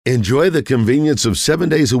Enjoy the convenience of 7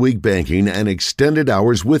 days a week banking and extended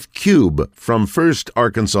hours with Cube from First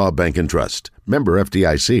Arkansas Bank and Trust. Member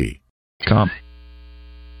FDIC. Come.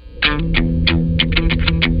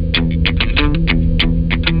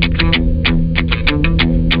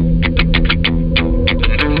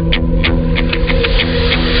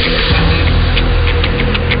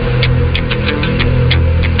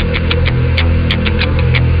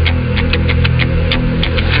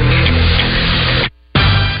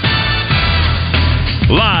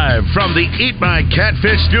 From the Eat My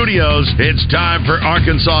Catfish studios, it's time for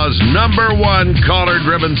Arkansas's #1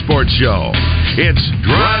 caller-driven sports show. It's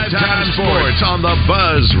Drivetime Sports on the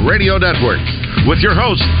Buzz Radio Network with your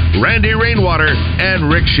hosts, Randy Rainwater and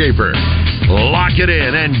Rick Shaeffer. Lock it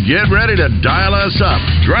in and get ready to dial us up.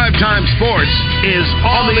 Drivetime Sports is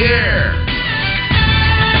on the air.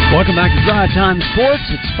 Welcome back to Drivetime Sports.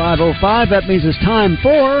 It's 5:05. That means it's time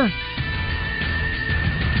for...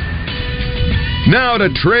 Now to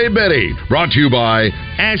Trey Betty, brought to you by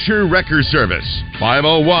Asher Wrecker Service,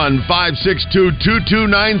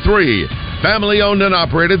 501-562-2293. Family owned and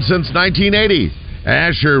operated since 1980.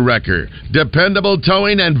 Asher Wrecker, dependable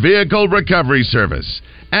towing and vehicle recovery service.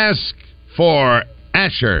 Ask for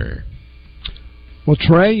Asher. Well,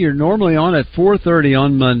 Trey, you're normally on at 4:30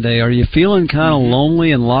 on Monday. Are you feeling kind of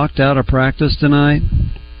lonely and locked out of practice tonight?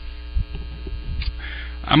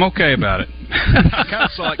 I'm okay about it. I kind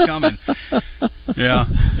of saw it coming. Yeah,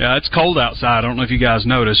 it's cold outside. I don't know if you guys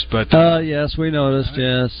noticed, but yes, we noticed.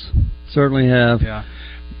 Yes, certainly have. Yeah,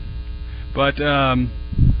 but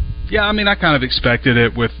yeah, I mean, I kind of expected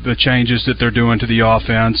it with the changes that they're doing to the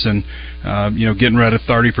offense, and getting rid of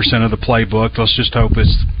 30% of the playbook. Let's just hope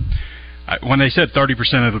it's. When they said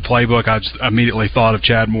 30% of the playbook, I just immediately thought of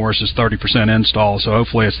Chad Morris's 30% install. So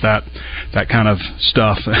hopefully it's that kind of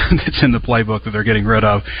stuff that's in the playbook that they're getting rid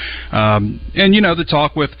of. And the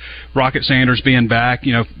talk with Rocket Sanders being back,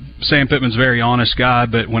 Sam Pittman's a very honest guy,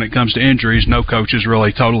 but when it comes to injuries, no coach is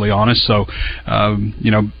really totally honest. So,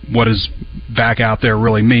 what does back out there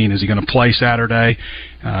really mean? Is he going to play Saturday?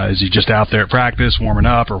 Is he just out there at practice warming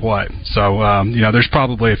up or what? So, there's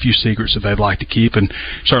probably a few secrets that they'd like to keep, and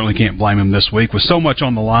certainly can't blame him this week with so much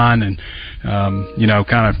on the line, and kind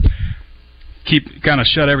of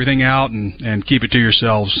shut everything out and keep it to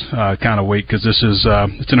yourselves kind of week, because this is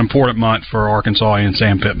it's an important month for Arkansas and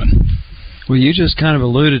Sam Pittman. Well, you just kind of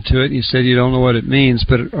alluded to it. You said you don't know what it means,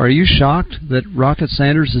 but are you shocked that Rocket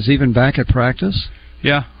Sanders is even back at practice?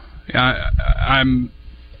 Yeah, I'm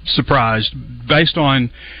surprised based on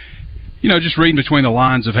just reading between the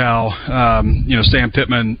lines of how Sam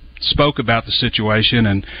Pittman spoke about the situation,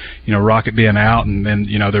 and Rocket being out, and then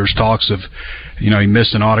there's talks of he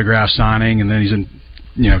missed an autograph signing, and then he's in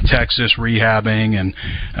Texas rehabbing, and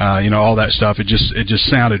all that stuff. It just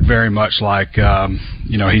sounded very much like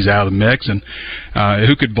he's out of the mix, and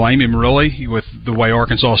who could blame him really with the way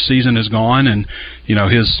Arkansas' season has gone, and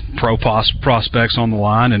his pro prospects on the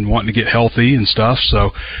line and wanting to get healthy and stuff.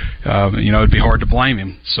 So it'd be hard to blame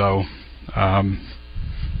him. So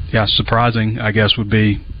surprising, I guess, would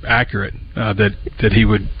be accurate that he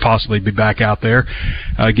would possibly be back out there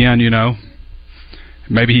again.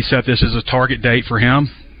 Maybe he set this as a target date for him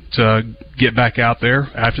to get back out there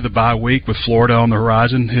after the bye week with Florida on the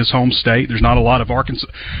horizon, his home state. There's not a lot of Arkansas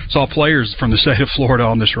players from the state of Florida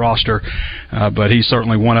on this roster, but he's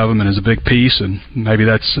certainly one of them and is a big piece, and maybe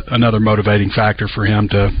that's another motivating factor for him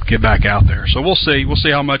to get back out there. So we'll see. We'll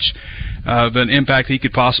see how much of an impact he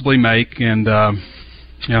could possibly make, and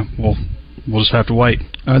we'll just have to wait.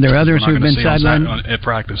 Are there others who have been sidelined at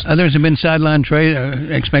practice? Others have been sidelined, Trey,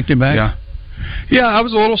 expected back? Yeah, I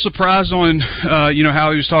was a little surprised on, how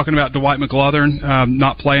he was talking about Dwight McGlothern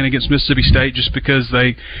not playing against Mississippi State just because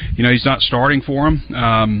he's not starting for him.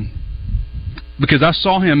 Because I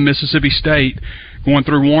saw him Mississippi State going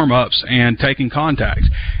through warm-ups and taking contact.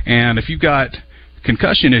 And if you've got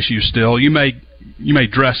concussion issues still, you may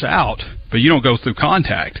dress out, but you don't go through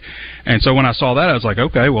contact. And so when I saw that, I was like,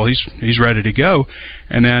 okay, well, he's ready to go.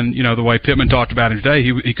 And then, the way Pittman talked about him today,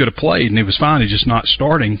 he could have played, and he was fine. He's just not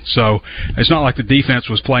starting. So it's not like the defense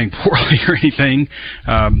was playing poorly or anything.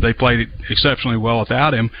 They played exceptionally well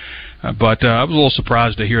without him. But I was a little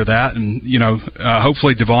surprised to hear that. And,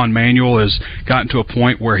 hopefully Devon Manuel has gotten to a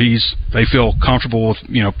point where they feel comfortable with,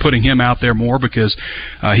 putting him out there more, because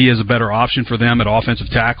he is a better option for them at offensive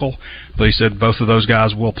tackle. But he said both of those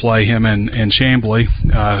guys will play, him and Chambly,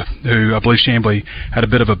 who I believe Chambly had a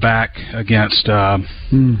bit of a back against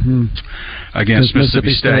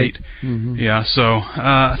Mississippi State. Mm-hmm. Yeah, so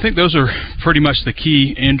I think those are pretty much the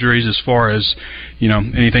key injuries as far as,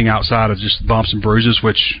 anything outside of just bumps and bruises,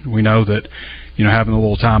 which we know that, having the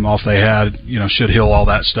little time off they had, should heal all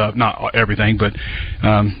that stuff. Not everything, but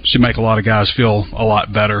should make a lot of guys feel a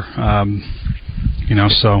lot better.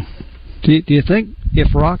 So. Do you think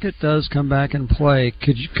if Rocket does come back and play,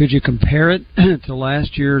 could you compare it to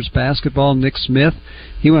last year's basketball? Nick Smith,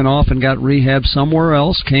 he went off and got rehab somewhere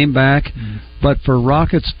else, came back, but for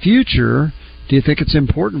Rocket's future, do you think it's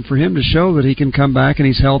important for him to show that he can come back and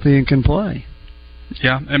he's healthy and can play?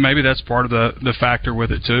 Yeah, and maybe that's part of the factor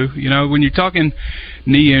with it too. When you're talking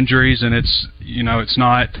knee injuries and it's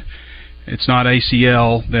not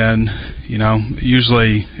ACL, then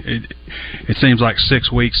usually it seems like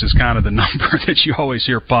 6 weeks is kind of the number that you always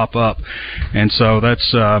hear pop up, and so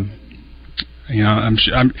that's I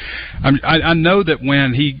know that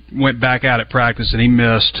when he went back out at practice and he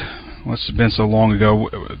missed. What's it been so long ago?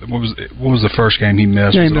 What was the first game he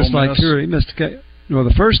missed? Yeah, he missed like two. He missed. Well,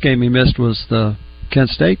 the first game he missed was the Kent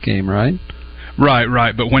State game, right?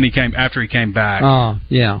 Right. But after he came back. Oh,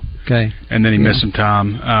 yeah. Okay. And then he missed some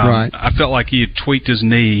time. Right. I felt like he had tweaked his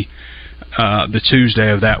knee the Tuesday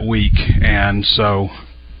of that week, and so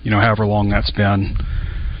however long that's been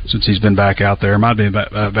since he's been back out there, it might be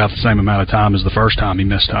about the same amount of time as the first time he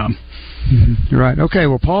missed time. Mm-hmm. Right. Okay.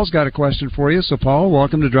 Well, Paul's got a question for you. So, Paul,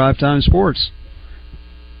 welcome to Drive Time Sports.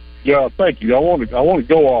 Yeah, thank you. I want to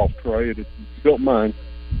go off, Trey, if you don't mind.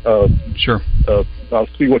 Sure. I'll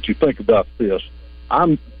see what you think about this.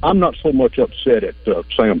 I'm not so much upset at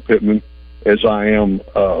Sam Pittman as I am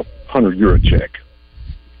Hunter Yurachek.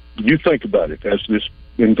 You think about it. As this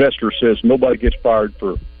investor says, nobody gets fired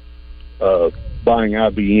for buying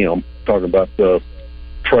IBM, talking about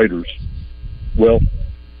traders. Well,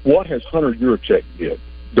 what has Hunter Yurachek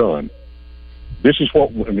done? This is what,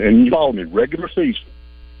 and you follow me, regular season.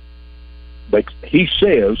 He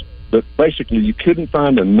says that basically you couldn't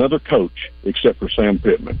find another coach except for Sam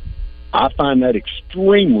Pittman. I find that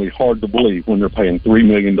extremely hard to believe when they're paying $3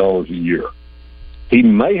 million a year. He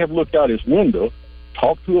may have looked out his window,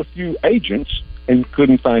 talked to a few agents, and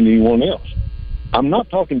couldn't find anyone else. I'm not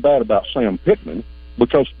talking bad about Sam Pittman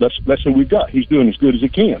because that's who we've got. He's doing as good as he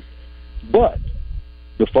can. But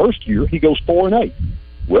the first year he goes 4-8.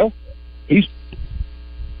 Well, he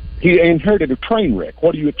inherited a train wreck.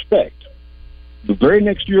 What do you expect? The very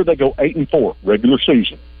next year they go 8-4 regular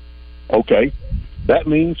season. Okay, that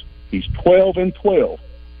means he's 12-12.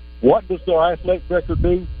 What does the athletic director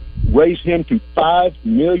do? Raise him to $5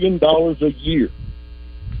 million a year.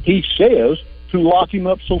 He says to lock him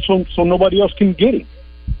up so nobody else can get him.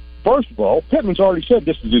 First of all, Pittman's already said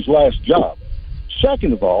this is his last job.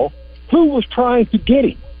 Second of all, who was trying to get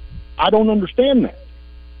him? I don't understand that.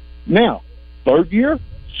 Now, third year,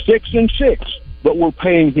 6-6, but we're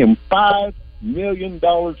paying him $5 million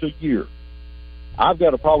a year. I've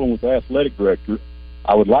got a problem with the athletic director.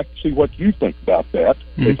 I would like to see what you think about that.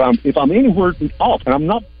 Mm-hmm. If I'm anywhere off, and I'm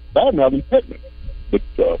not bad mouthing Pittman, but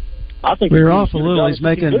I think we're off a little. He's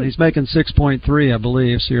making 6.3, I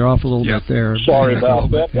believe. So you're off a little bit there. Sorry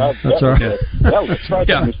about that. That's all right. That was a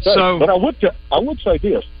tragic mistake. But I would say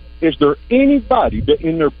this: is there anybody that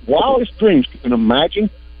in their wildest dreams can imagine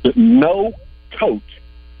that no coach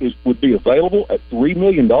would be available at $3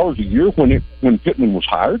 million a year when Pittman was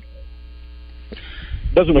hired?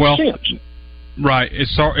 Doesn't make sense. Right.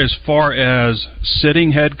 As far as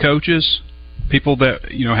sitting head coaches, people that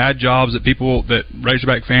had jobs that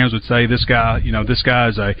Razorback fans would say this guy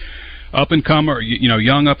is a up and comer,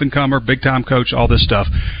 young up and comer, big time coach, all this stuff.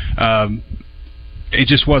 It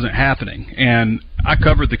just wasn't happening. And I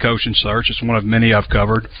covered the coaching search. It's one of many I've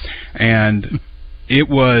covered, and it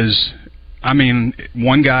was. I mean,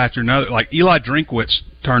 one guy after another. Like Eli Drinkwitz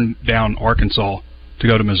turned down Arkansas to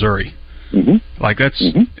go to Missouri. Mm-hmm. Like that's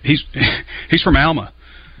he's from Alma.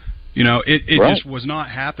 It right. Just was not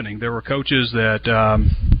happening. There were coaches that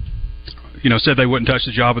said they wouldn't touch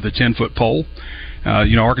the job with a 10-foot pole.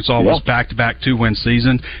 Arkansas was back-to-back 2-win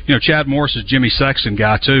season. Chad Morris is Jimmy Sexton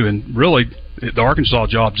guy too, and really the Arkansas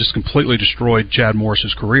job just completely destroyed Chad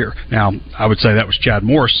Morris's career. Now I would say that was Chad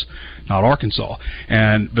Morris, not Arkansas,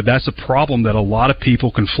 but that's a problem that a lot of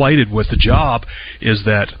people conflated with the job is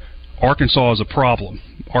that Arkansas is a problem.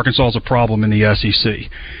 Arkansas is a problem in the SEC.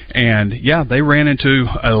 And, they ran into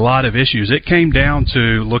a lot of issues. It came down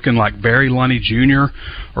to looking like Barry Lunny Jr.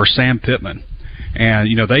 or Sam Pittman. And,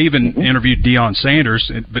 they even interviewed Deion Sanders,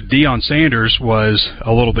 but Deion Sanders was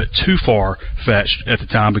a little bit too far-fetched at the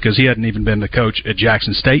time because he hadn't even been the coach at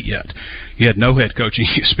Jackson State yet. He had no head coaching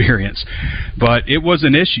experience. But it was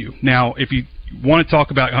an issue. Now, if you want to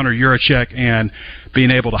talk about Hunter Yurachek and being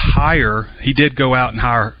able to hire, he did go out and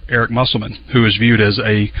hire Eric Musselman, who is viewed as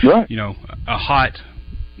a hot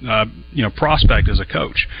prospect as a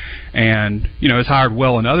coach, and is hired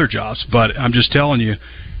well in other jobs. But I'm just telling you,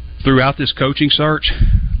 throughout this coaching search,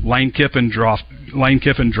 Lane Kiffin drops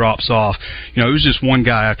off. It was just one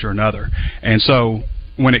guy after another, and so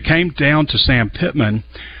when it came down to Sam Pittman,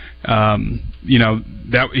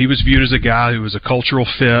 that he was viewed as a guy who was a cultural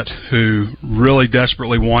fit, who really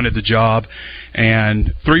desperately wanted the job,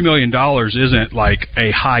 and $3 million isn't like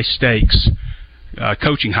a high stakes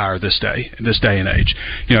coaching hire this day and age.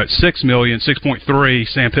 At $6.3,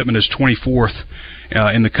 Sam Pittman is 24th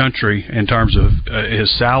in the country in terms of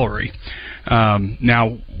his salary.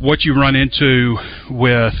 Now, what you run into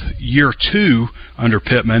with year 2 under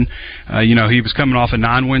Pittman, he was coming off a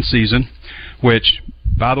 9-win season, which,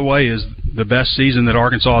 by the way, is the best season that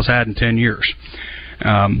Arkansas has had in 10 years,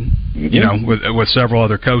 with several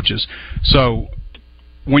other coaches. So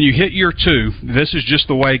when you hit year 2, this is just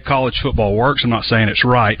the way college football works. I'm not saying it's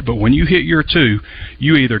right, but when you hit year 2,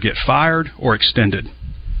 you either get fired or extended.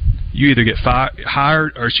 You either get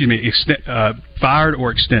fired or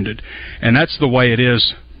extended, and that's the way it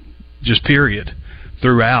is, just period,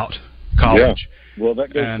 throughout college. Yeah. Well,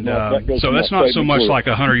 that goes, and that goes so that's not so much like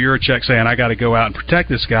a €100 check saying I got to go out and protect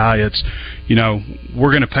this guy. It's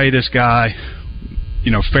we're going to pay this guy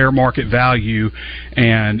fair market value,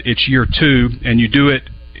 and it's year 2, and you do it.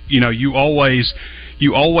 You always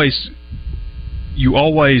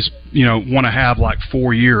want to have like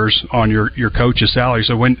 4 years on your coach's salary.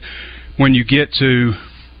 So when you get to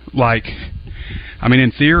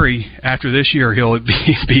in theory, after this year he'll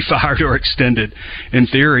be fired or extended, in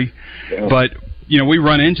theory. Yeah. But we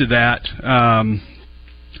run into that.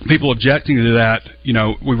 People objecting to that.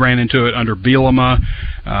 We ran into it under Bielema.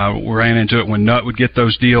 We ran into it when Nutt would get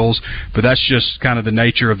those deals. But that's just kind of the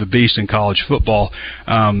nature of the beast in college football.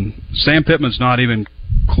 Sam Pittman's not even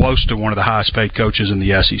close to one of the highest paid coaches in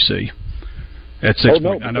the SEC. At 6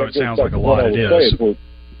 point, I know it sounds like a lot. It is.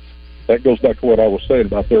 That goes back to what I was saying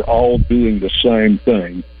about they're all doing the same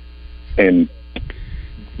thing, and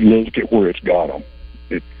look at where it's got them.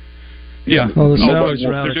 Well, the salaries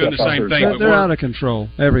are they're doing the same thing. They're out of control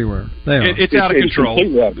everywhere. They are. It's out of control.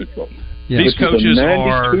 Completely out of control. Yeah. These coaches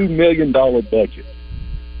are $92 million budget.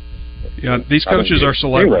 Yeah, these coaches are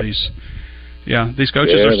celebrities. Yeah, these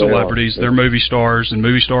coaches are celebrities. They're movie stars, and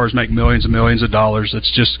movie stars make millions and millions of dollars.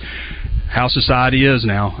 That's just how society is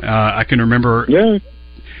now. I can remember. Yeah.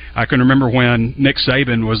 I can remember when Nick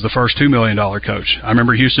Saban was the first $2 million coach. I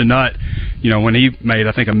remember Houston Nutt, when he made,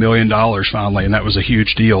 I think, $1 million finally, and that was a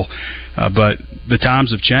huge deal. But the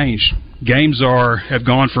times have changed. Games have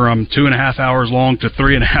gone from 2.5 hours long to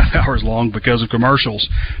 3.5 hours long because of commercials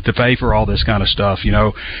to pay for all this kind of stuff.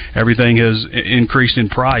 Everything has increased in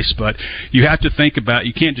price, but you have to think about.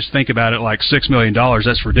 You can't just think about it like $6 million.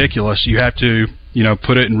 That's ridiculous. You have to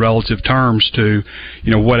put it in relative terms to,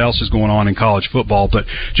 what else is going on in college football. But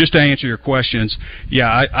just to answer your questions,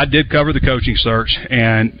 yeah, I did cover the coaching search,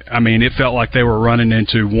 and, it felt like they were running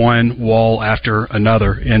into one wall after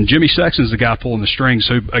another. And Jimmy Sexton's the guy pulling the strings,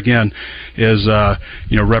 who, again, is,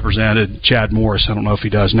 represented Chad Morris. I don't know if he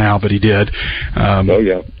does now, but he did.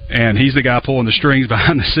 Yeah. And he's the guy pulling the strings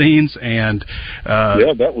behind the scenes. And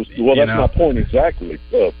that's my point exactly.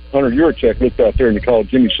 Hunter Yurachek looked out there and he called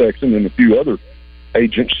Jimmy Sexton and a few other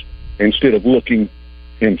agents instead of looking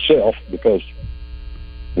himself, because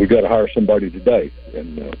we got to hire somebody today.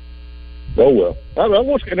 And it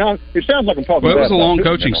sounds like I'm talking. Well, it was a long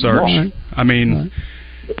coaching search.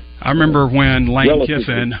 I remember when Lane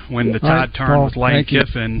Kiffin, when the tide turned with Lane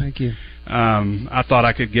Kiffin. Thank you. I thought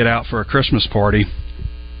I could get out for a Christmas party.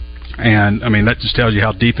 And that just tells you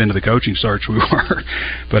how deep into the coaching search we were.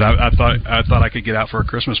 But I thought I could get out for a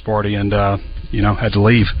Christmas party, and had to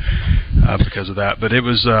leave because of that. But that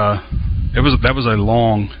was a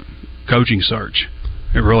long coaching search.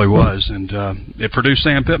 It really was, and it produced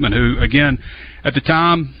Sam Pittman, who, again, at the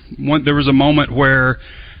time, there was a moment where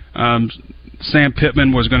Sam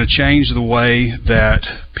Pittman was going to change the way that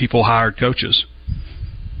people hired coaches.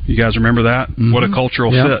 You guys remember that? Mm-hmm. What a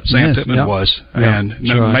cultural fit Sam Pittman was. And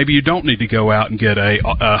maybe you don't need to go out and get a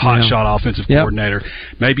hot-shot offensive coordinator.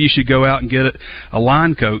 Maybe you should go out and get a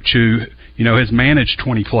line coach who has managed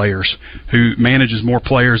 20 players, who manages more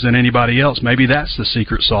players than anybody else. Maybe that's the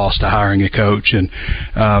secret sauce to hiring a coach. And,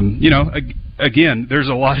 again, there's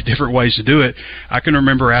a lot of different ways to do it. I can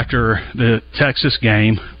remember after the Texas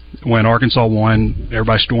game when Arkansas won,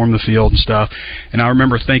 everybody stormed the field and stuff. And I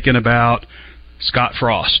remember thinking about Scott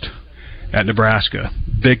Frost at Nebraska,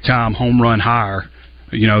 big-time home run hire,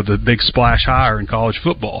 the big splash hire in college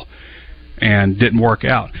football, and didn't work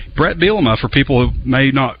out. Brett Bielema, for people who may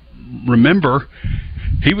not remember,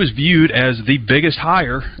 he was viewed as the biggest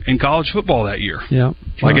hire in college football that year. Yeah,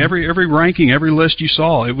 like every ranking, every list you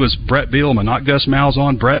saw, it was Brett Bielema, not Gus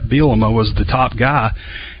Malzahn. Brett Bielema was the top guy,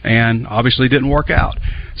 and obviously didn't work out.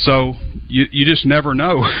 So you just never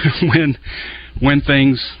know when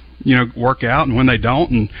things work out and when they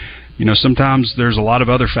don't, and sometimes there's a lot of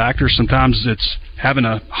other factors. Sometimes it's having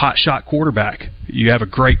a hot shot quarterback. You have a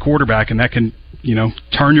great quarterback, and that can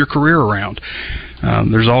turn your career around.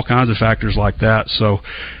 There's all kinds of factors like that. So,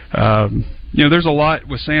 there's a lot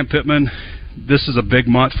with Sam Pittman. This is a big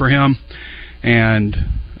month for him, and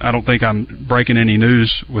I don't think I'm breaking any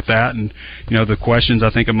news with that. And, the questions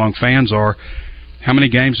I think among fans are, how many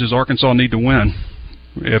games does Arkansas need to win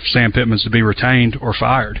if Sam Pittman's to be retained or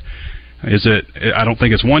fired? Is it? I don't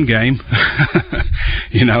think it's one game.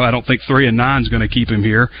 I don't think 3-9 is going to keep him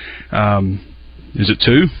here. Is it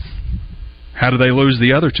 2? How do they lose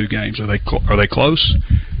the other 2 games? Are they close?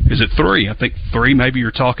 Is it 3? I think 3. Maybe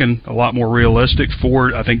you're talking a lot more realistic.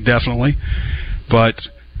 4, I think definitely. But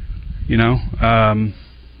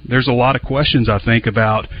there's a lot of questions I think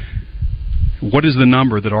about what is the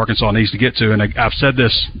number that Arkansas needs to get to. And I've said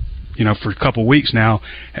this, for a couple of weeks now.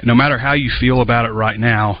 No matter how you feel about it right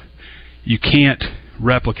now, you can't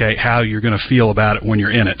replicate how you're going to feel about it when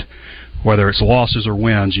you're in it. Whether it's losses or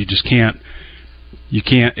wins, you just can't. You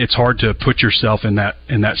can't. It's hard to put yourself in that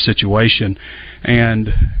situation.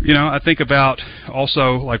 And I think about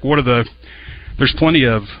also like there's plenty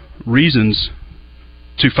of reasons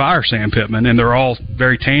to fire Sam Pittman, and they're all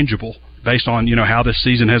very tangible based on how this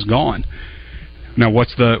season has gone. Now, what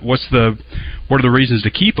are the reasons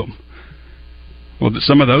to keep him? Well,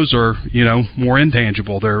 some of those are more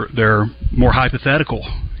intangible. They're more hypothetical.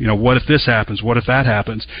 What if this happens? What if that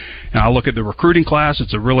happens? And I look at the recruiting class.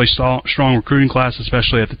 It's a really strong recruiting class,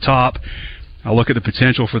 especially at the top. I look at the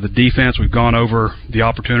potential for the defense. We've gone over the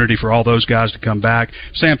opportunity for all those guys to come back.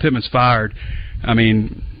 Sam Pittman's fired. I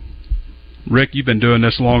mean, Rick, you've been doing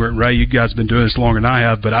this longer. Ray, you guys have been doing this longer than I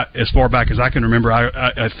have. But as far back as I can remember,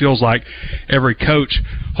 it feels like every coach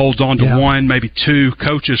holds on to 1, maybe 2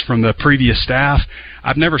 coaches from the previous staff.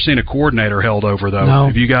 I've never seen a coordinator held over, though. No,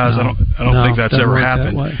 Have you guys? No, I don't think that's ever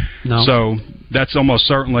happened. No. So that's almost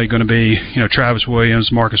certainly going to be, Travis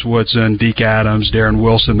Williams, Marcus Woodson, Deke Adams, Darren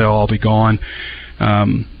Wilson. They'll all be gone.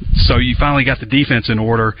 So you finally got the defense in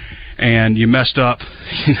order. And you messed up,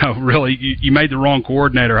 really, you made the wrong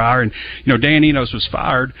coordinator hire. And, Dan Enos was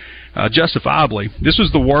fired justifiably. This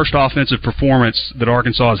was the worst offensive performance that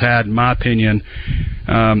Arkansas has had, in my opinion.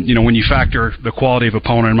 When you factor the quality of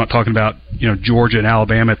opponent, I'm not talking about, Georgia and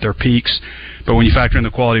Alabama at their peaks, but when you factor in the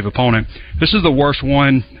quality of opponent, this is the worst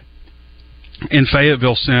one in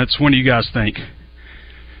Fayetteville since, when do you guys think?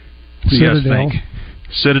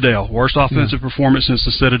 Citadel, worst offensive performance since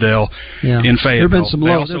the Citadel in Fayetteville.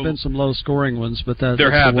 There've been some low scoring ones, but that's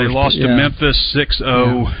there have. They lost to Memphis 6-0.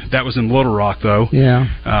 Yeah. That was in Little Rock, though. Yeah.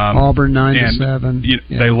 Auburn 9-7.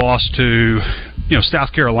 They lost to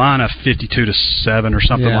South Carolina 52-7 or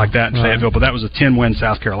something like that in Fayetteville. But that was a 10-win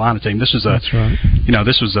South Carolina team. This was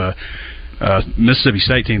this was a Mississippi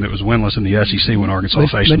State team that was winless in the SEC when Arkansas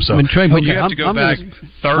faced them. So Trey, you have to go back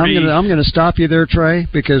 30. I'm going to stop you there, Trey,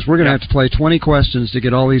 because we're going to have to play 20 questions to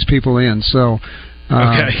get all these people in. So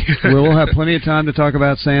we'll have plenty of time to talk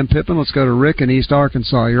about Sam Pittman. Let's go to Rick in East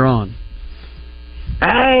Arkansas. You're on.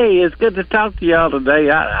 Hey, it's good to talk to y'all today.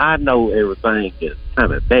 I know everything is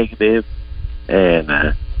kind of negative,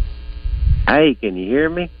 and hey, can you hear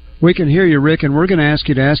me? We can hear you, Rick, and we're going to ask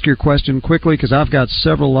you to ask your question quickly because I've got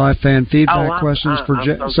several live fan feedback questions for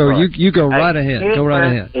Jeff. So you go right ahead. Go right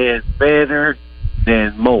ahead. Is better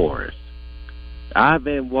than Morris. I've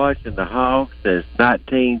been watching the Hawks since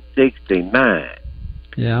 1969.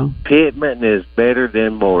 Yeah. Pittman is better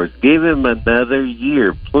than Morris. Give him another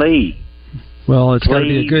year, please. Well, it's got to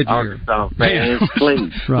be a good year. Arkansas fans,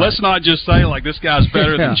 please. Right. Let's not just say, like, this guy's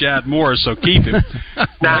better than Chad Morris, so keep him.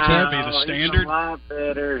 That can't be the standard. He's a lot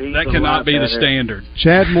better. That cannot be the standard.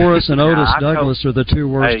 Chad Morris and Otis Douglas are the 2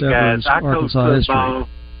 worst ever in Arkansas history.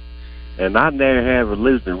 And I never have a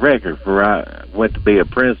losing record for I went to be a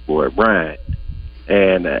principal at Bryant.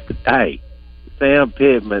 And, hey, Sam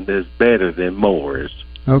Pittman is better than Morris.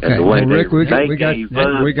 Okay, well, Rick,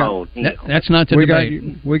 that's not the debate.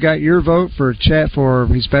 We got your vote for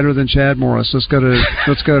he's better than Chad Morris. Let's go to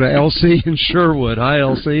LC in Sherwood. Hi,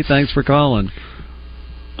 LC. Thanks for calling.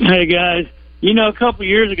 Hey guys, a couple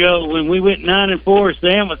years ago when we went 9-4,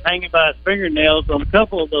 Sam was hanging by his fingernails on a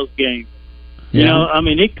couple of those games. Yeah.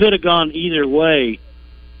 It could have gone either way.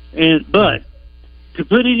 But to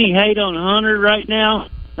put any hate on Hunter right now,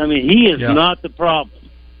 he is not the problem.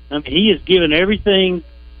 He is giving everything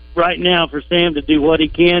right now for Sam to do what he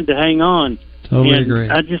can to hang on. Totally agree.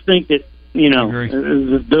 I just think that,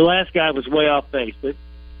 the last guy was way off base. But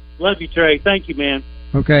love you, Trey. Thank you, man.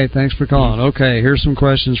 Okay, thanks for calling. Okay, here's some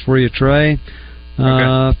questions for you, Trey.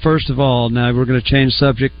 First of all, now we're going to change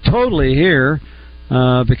subject totally here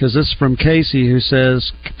because this is from Casey, who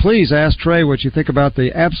says, please ask Trey what you think about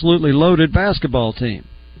the absolutely loaded basketball team.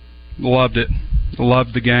 Loved it.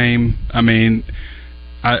 Loved the game. I mean,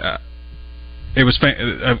 I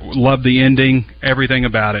loved the ending, everything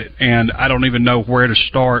about it, and I don't even know where to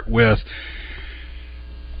start with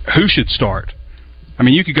who should start. I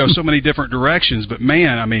mean, you could go so many different directions, but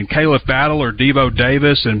man, I mean, Caleb Battle or Devo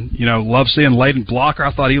Davis, and love seeing Layden Blocker.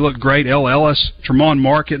 I thought he looked great. L. Ellis, Tremont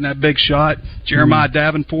Mark hitting that big shot, Jeremiah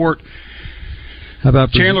Davenport. How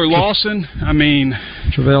about Chandler Lawson? I mean,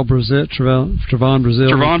 Trevon Brazile. Trevon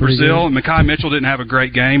Brazile and Mekhi Mitchell didn't have a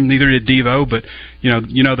great game. Neither did Devo, but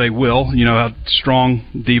they will. You know how strong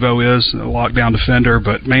Devo is, a lockdown defender.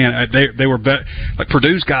 But man, they were like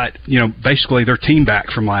Purdue's got basically their team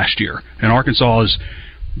back from last year, and Arkansas is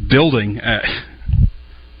building.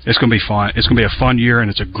 It's going to be fun. It's going to be a fun year,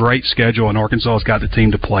 and it's a great schedule. And Arkansas has got the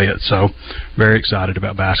team to play it. So, very excited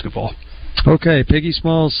about basketball. Okay, Piggy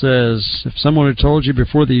Smalls says, if someone had told you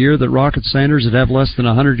before the year that Rocket Sanders would have less than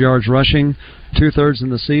 100 yards rushing 2/3 in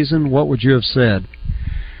the season, what would you have said?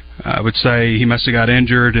 I would say he must have got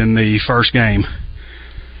injured in the first game.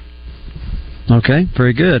 Okay,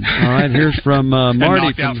 very good. All right, here's from Marty.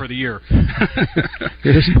 Knocked out for the year.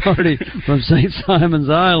 Here's Marty from St. Simon's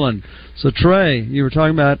Island. So, Trey, you were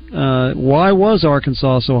talking about why was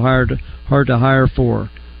Arkansas so hard to hire for?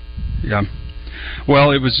 Yeah.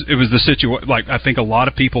 Well, it was the situation. Like, I think a lot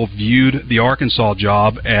of people viewed the Arkansas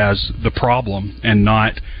job as the problem and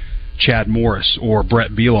not Chad Morris or Brett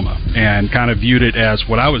Bielema, and kind of viewed it as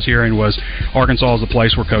what I was hearing was Arkansas is the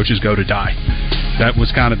place where coaches go to die. That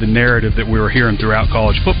was kind of the narrative that we were hearing throughout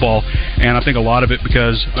college football, and I think a lot of it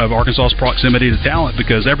because of Arkansas's proximity to talent,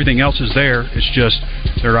 because everything else is there. It's just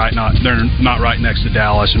they're not right next to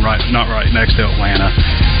Dallas and not right next to Atlanta.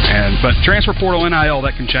 But transfer portal, NIL,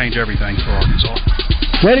 that can change everything for Arkansas.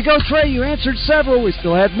 Way to go, Trey. You answered several. We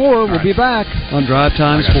still had more. We'll be back on Drive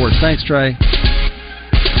Time Sports. Thanks, Trey.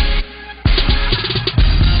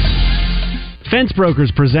 Fence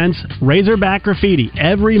Brokers presents Razorback Graffiti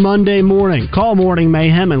every Monday morning. Call Morning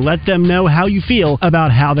Mayhem and let them know how you feel about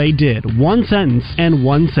how they did. One sentence and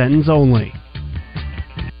one sentence only.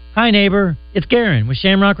 Hi, neighbor. It's Garen with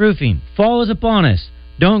Shamrock Roofing. Fall is upon us.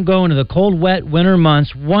 Don't go into the cold, wet winter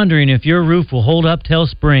months wondering if your roof will hold up till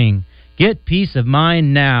spring. Get peace of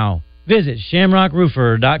mind now. Visit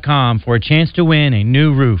ShamrockRoofer.com for a chance to win a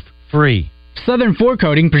new roof, free. Southern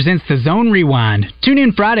Forecoating presents the Zone Rewind. Tune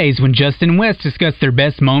in Fridays when Justin West discuss their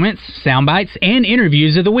best moments, sound bites, and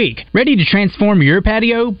interviews of the week. Ready to transform your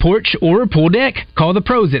patio, porch, or pool deck? Call the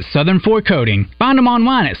pros at Southern Forecoating. Find them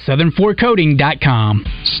online at southernforecoating.com.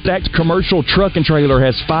 Stacked Commercial Truck and Trailer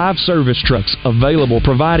has 5 service trucks available,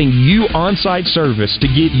 providing you on-site service to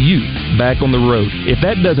get you back on the road. If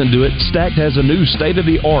that doesn't do it, Stacked has a new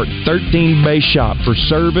state-of-the-art 13-bay shop for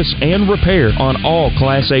service and repair on all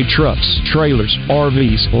Class A trucks, trailers,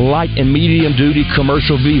 RVs, light and medium-duty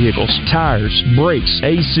commercial vehicles, tires, brakes,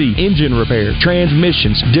 AC, engine repair,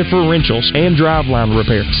 transmissions, differentials, and driveline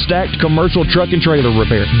repair. Stacked Commercial Truck and Trailer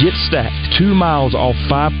Repair. Get Stacked 2 miles off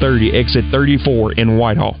 530 exit 34 in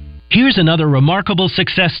Whitehall. Here's another remarkable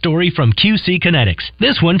success story from QC Kinetics.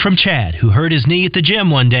 This one from Chad, who hurt his knee at the gym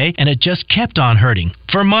one day, and it just kept on hurting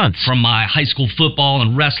for months. From my high school football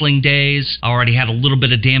and wrestling days, I already had a little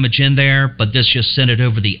bit of damage in there, but this just sent it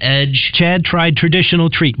over the edge. Chad tried traditional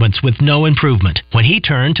treatments with no improvement when he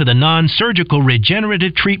turned to the non-surgical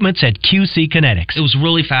regenerative treatments at QC Kinetics. It was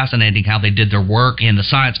really fascinating how they did their work, and the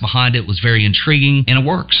science behind it was very intriguing, and it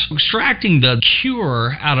works. Extracting the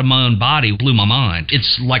cure out of my own body blew my mind.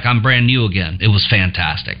 It's like I'm brand new again. It was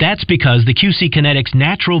fantastic. That's because the QC Kinetics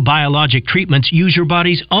natural biologic treatments use your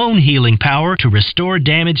body's own healing power to restore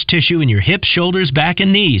damaged tissue in your hips, shoulders, back,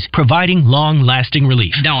 and knees, providing long-lasting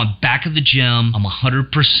relief. Now I'm back at the gym. I'm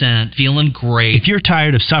 100%, feeling great. If you're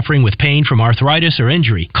tired of suffering with pain from arthritis or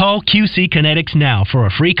injury, call QC Kinetics now for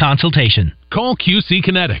a free consultation. Call QC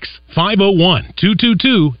Kinetics,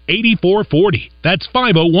 501-222-8440. That's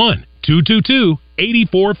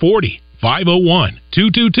 501-222-8440.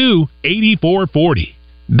 501-222-8440.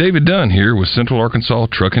 David Dunn here with Central Arkansas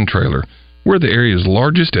Truck and Trailer. We're the area's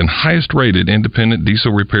largest and highest rated independent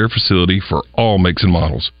diesel repair facility for all makes and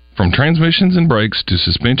models, from transmissions and brakes to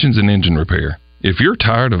suspensions and engine repair. If you're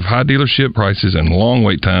tired of high dealership prices and long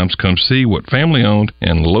wait times, come see what family-owned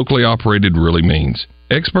and locally operated really means.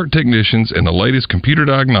 Expert technicians and the latest computer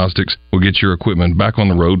diagnostics will get your equipment back on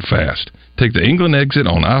the road fast. Take the England exit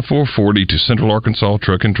on I-440 to Central Arkansas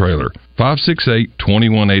Truck and Trailer.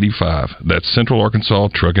 568-2185. That's Central Arkansas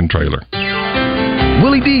Truck and Trailer.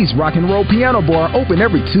 Willie D's Rock and Roll Piano Bar open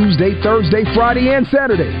every Tuesday, Thursday, Friday, and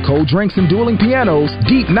Saturday. Cold drinks and dueling pianos.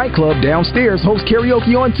 Deep Nightclub downstairs hosts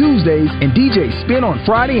karaoke on Tuesdays and DJ Spin on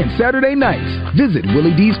Friday and Saturday nights. Visit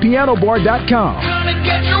WillieD'sPianoBar.com. Gonna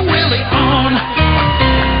get your Willie on.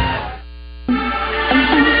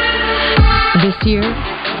 This year,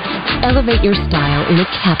 elevate your style in a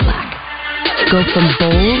Cadillac. Go from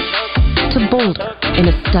bold to bolder in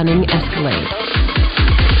a stunning Escalade.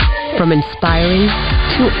 From inspiring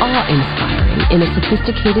to awe-inspiring in a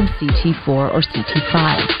sophisticated CT4 or CT5.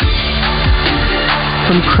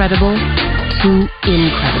 From credible to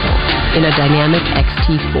incredible in a dynamic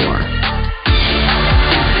XT4.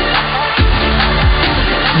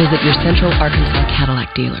 Visit your Central Arkansas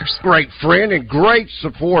Cadillac dealers. Great friend and great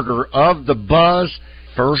supporter of the Buzz,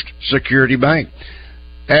 First Security Bank.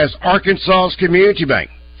 As Arkansas's community bank,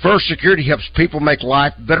 First Security helps people make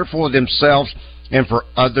life better for themselves and for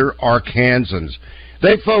other Arkansans.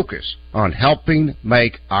 They focus on helping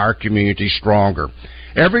make our community stronger.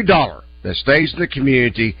 Every dollar that stays in the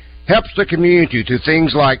community helps the community through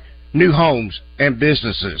things like new homes and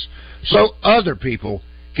businesses, so other people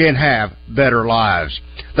can have better lives.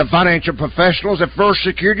 The financial professionals at First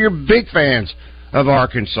Security are big fans of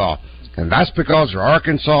Arkansas, and that's because they're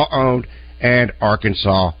Arkansas-owned and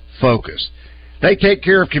Arkansas-focused. They take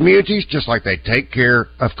care of communities just like they take care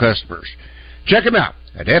of customers. Check them out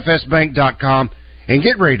at fsbank.com and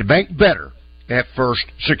get ready to bank better at First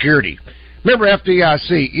Security. Remember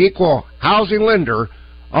FDIC, equal housing lender,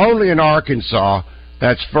 only in Arkansas.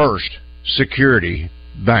 That's First Security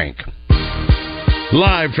Bank.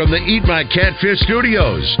 Live from the Eat My Catfish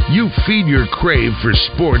studios, you feed your crave for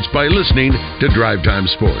sports by listening to Drivetime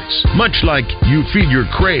Sports. Much like you feed your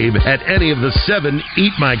crave at any of the 7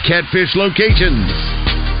 Eat My Catfish locations.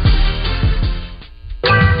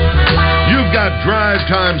 You've got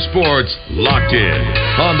Drivetime Sports locked in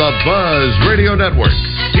on the Buzz Radio Network.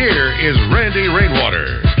 Here is Randy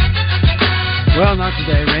Rainwater. Well, not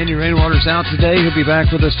today. Randy Rainwater's out today. He'll be back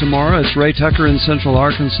with us tomorrow. It's Ray Tucker in Central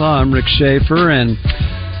Arkansas. I'm Rick Shaeffer, and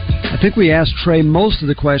I think we asked Trey most of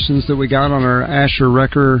the questions that we got on our Asher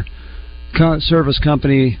Wrecker Service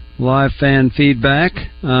Company live fan feedback.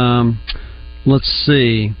 Let's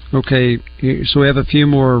see. Okay, so we have a few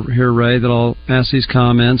more here, Ray, that I'll ask these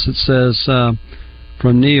comments. It says,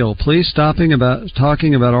 from Neil, please talking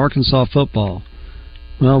about Arkansas football.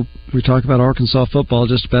 Well, we talk about Arkansas football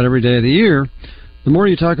just about every day of the year. The more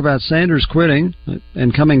you talk about Sanders quitting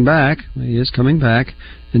and coming back, he is coming back,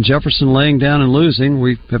 and Jefferson laying down and losing,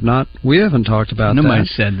 we haven't talked about that. Nobody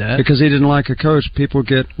said that. Because he didn't like a coach, people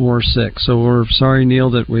get more sick. So we're sorry,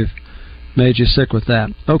 Neil, that we've made you sick with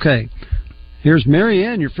that. Okay. Here's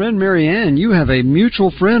Marianne, your friend Marianne. You have a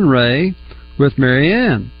mutual friend, Ray, with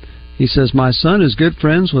Marianne. He says, my son is good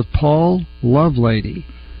friends with Paul Lovelady.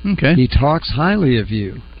 Okay. He talks highly of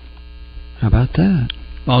you. How about that?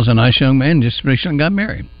 Paul's a nice young man, just recently got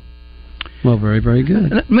married. Well, very, very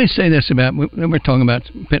good. Let me say this about, we're talking about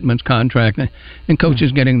Pittman's contract and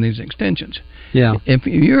coaches getting these extensions. Yeah. If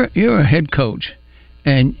you're a head coach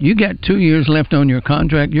and you got 2 years left on your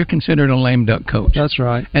contract, you're considered a lame duck coach. That's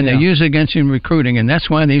right. And they use it against you in recruiting, and that's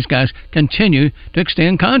why these guys continue to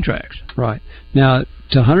extend contracts. Right. Now,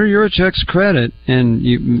 to Hunter Yurichek's credit, and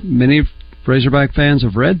many Razorback fans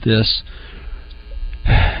have read this,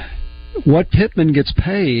 what Pittman gets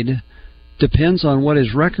paid depends on what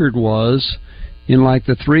his record was in like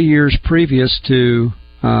the 3 years previous to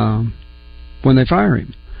when they fire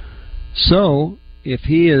him. So, if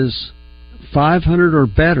he is 500 or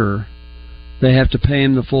better, they have to pay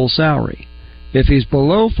him the full salary. If he's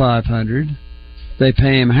below 500, they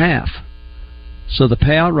pay him half. So the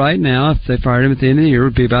payout right now, if they fired him at the end of the year,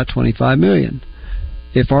 would be about $25 million.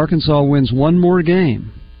 If Arkansas wins one more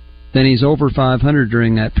game, then he's over 500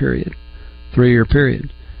 during that period, 3-year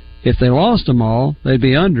period. If they lost them all, they'd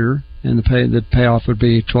be under, and the payoff would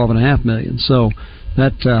be $12.5 million. So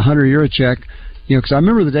that Hunter Yurichek, because I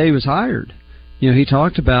remember the day he was hired. He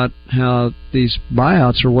talked about how these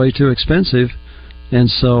buyouts are way too expensive, and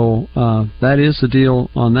so that is the deal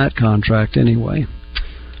on that contract anyway.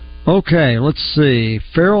 Okay, let's see.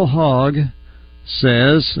 Feral Hog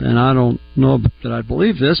says, and I don't know that I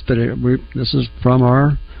believe this, but this is from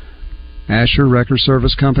our Asher Wrecker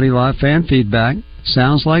Service Company live fan feedback.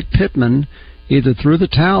 Sounds like Pittman either threw the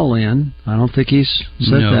towel in. I don't think he's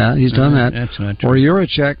said that. He's done that. That's not true. Or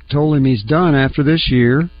Yurichek told him he's done after this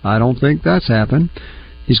year. I don't think that's happened.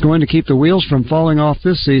 He's going to keep the wheels from falling off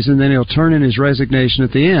this season, then he'll turn in his resignation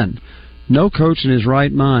at the end. no coach in his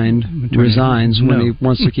right mind resigns when he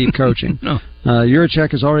wants to keep coaching. No.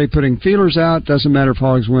 Juracek is already putting feelers out. Doesn't matter if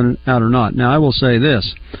Hogs win out or not. Now, I will say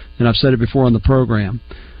this, and I've said it before on the program.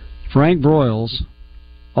 Frank Broyles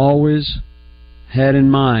always had in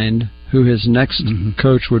mind who his next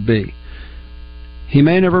coach would be. He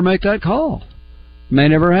may never make that call. May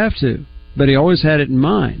never have to. But he always had it in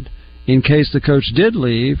mind in case the coach did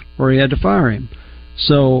leave or he had to fire him.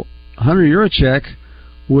 So Hunter Juracek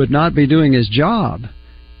would not be doing his job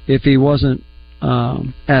if he wasn't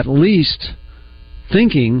at least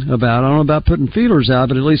thinking about, I don't know about putting feelers out,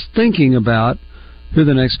 but at least thinking about who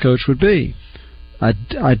the next coach would be.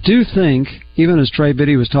 I do think, even as Trey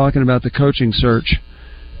Biddy was talking about the coaching search,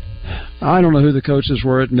 I don't know who the coaches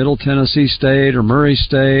were at Middle Tennessee State or Murray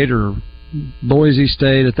State or Boise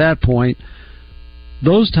State at that point.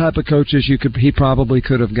 Those type of coaches he probably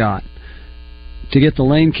could have got. To get the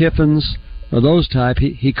Lane Kiffins or those type,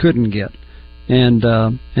 he couldn't get. And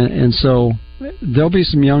so there'll be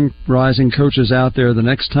some young rising coaches out there the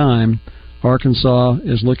next time Arkansas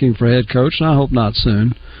is looking for a head coach, and I hope not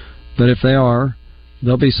soon. But if they are,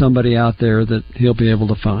 there'll be somebody out there that he'll be able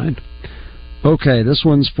to find. Okay, this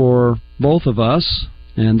one's for both of us,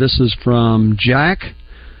 and this is from Jack.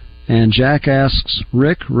 And Jack asks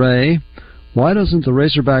Rick Ray, why doesn't the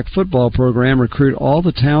Razorback football program recruit all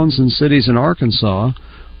the towns and cities in Arkansas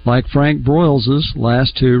like Frank Broyles'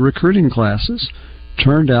 last 2 recruiting classes?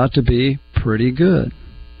 Turned out to be pretty good.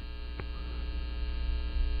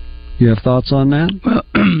 You have thoughts on that? Well,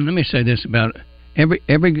 let me say this about it.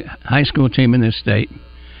 Every high school team in this state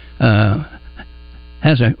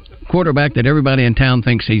has a quarterback that everybody in town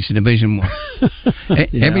thinks he's Division I.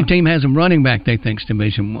 Yeah. Every team has a running back they think's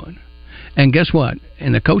Division I. And guess what?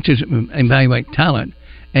 And the coaches evaluate talent.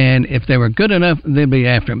 And if they were good enough, they'd be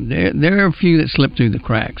after them. There are a few that slip through the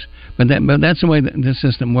cracks. But that's the way that the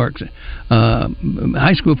system works.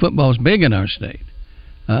 High school football is big in our state.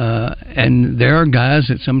 And there are guys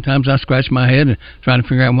that sometimes I scratch my head and try to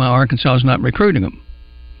figure out why Arkansas is not recruiting them.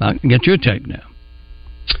 I'll get your take now.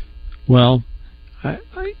 Well,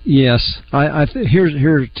 yes.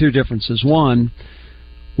 Here are 2 differences. One,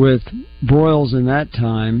 with Broyles in that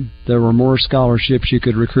time, there were more scholarships. You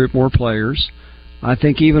could recruit more players. I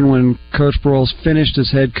think even when Coach Broyles finished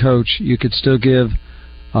as head coach, you could still give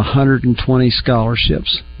 120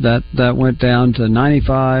 scholarships. That went down to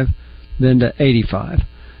 95, then to 85.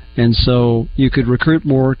 And so you could recruit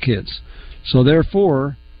more kids. So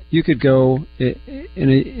therefore, you could go,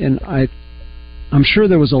 I'm sure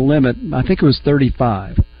there was a limit. I think it was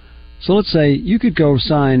 35. So let's say you could go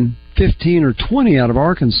sign 15 or 20 out of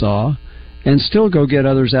Arkansas and still go get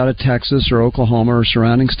others out of Texas or Oklahoma or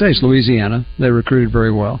surrounding states. Louisiana, they recruited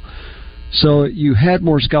very well. So you had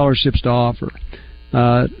more scholarships to offer.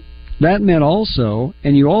 That meant also,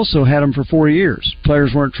 and you also had them for 4 years.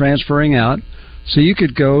 Players weren't transferring out. So you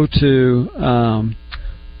could go to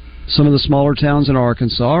some of the smaller towns in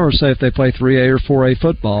Arkansas, or say if they play 3A or 4A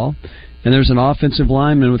football, and there's an offensive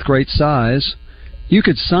lineman with great size, you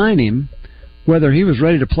could sign him whether he was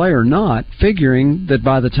ready to play or not, figuring that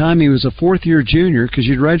by the time he was a 4th-year junior, because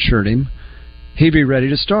you'd redshirt him, he'd be ready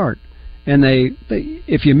to start. And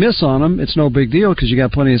if you miss on him, it's no big deal because you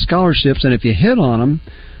got plenty of scholarships. And if you hit on him,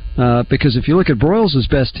 because if you look at Broyles'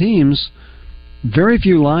 best teams, very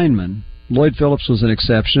few linemen, Lloyd Phillips was an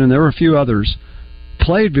exception, and there were a few others,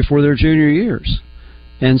 played before their junior years.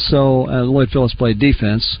 And so Lloyd Phillips played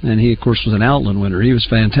defense, and he, of course, was an Outland winner. He was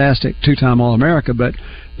fantastic, 2-time All-America, but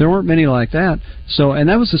there weren't many like that. So, and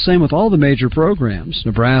that was the same with all the major programs,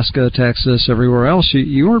 Nebraska, Texas, everywhere else.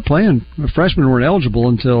 You weren't playing. Freshmen weren't eligible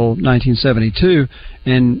until 1972,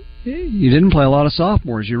 and you didn't play a lot of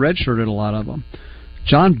sophomores. You redshirted a lot of them.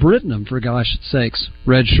 John Brittenham, for gosh sakes,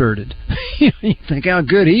 redshirted. You think how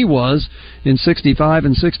good he was in 65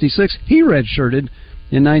 and 66. He redshirted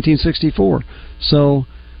in 1964. So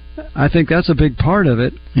I think that's a big part of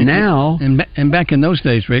it. Now, and back in those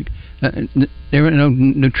days, Rick, there were no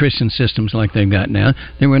nutrition systems like they've got now.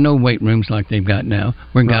 There were no weight rooms like they've got now,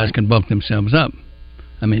 where guys could bulk themselves up.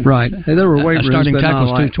 I mean, right? There were weight rooms, starting but tackles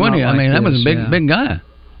not like, 220. not I mean, like that was a big guy.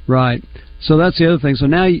 Right. So that's the other thing. So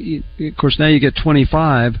now, of course, now you get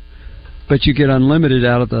 25, but you get unlimited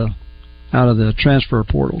out of the transfer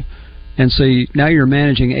portal, and so now you're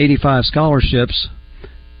managing 85 scholarships.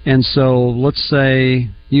 And so let's say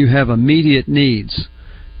you have immediate needs.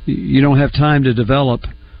 You don't have time to develop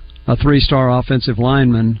a 3-star offensive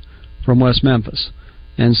lineman from West Memphis.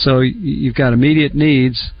 And so you've got immediate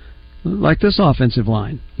needs like this offensive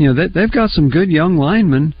line. You know, they've got some good young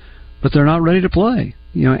linemen, but they're not ready to play.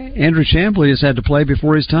 You know, Andrew Champley has had to play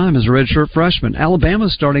before his time as a redshirt freshman.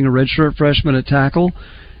 Alabama's starting a redshirt freshman at tackle,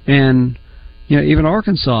 and even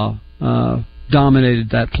Arkansas dominated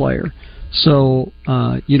that player. So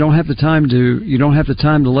you don't have the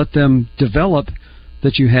time to let them develop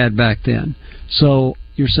that you had back then. So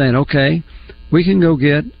you're saying, okay, we can go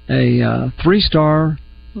get a 3-star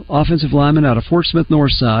offensive lineman out of Fort Smith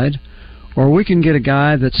Northside, or we can get a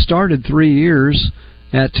guy that started 3 years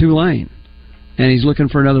at Tulane, and he's looking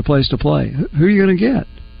for another place to play. Who are you going to get?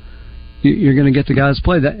 You're going to get the guys to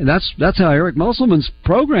play. That's how Eric Musselman's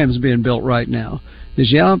program is being built right now.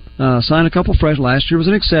 Sign a couple fresh. Last year was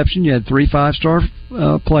an exception. You had 3 5-star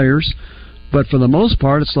players, but for the most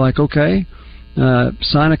part, it's like, okay,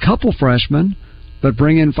 sign a couple freshmen, but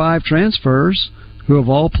bring in 5 transfers who have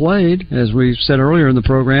all played. As we said earlier in the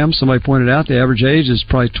program, somebody pointed out the average age is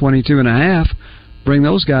probably 22 and a half. Bring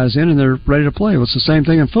those guys in, and they're ready to play. Well, it's the same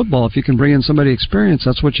thing in football. If you can bring in somebody experienced,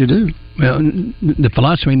 that's what you do. Well, the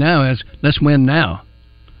philosophy now is, let's win now.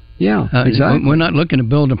 Yeah, exactly. We're not looking to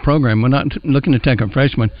build a program. We're not looking to take a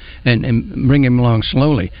freshman and bring him along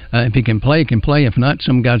slowly. If he can play, he can play. If not,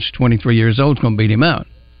 some guy's 23 years old is going to beat him out.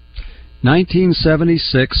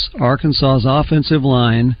 1976, Arkansas's offensive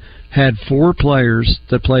line had 4 players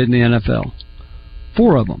that played in the NFL.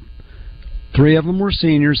 4 of them. 3 of them were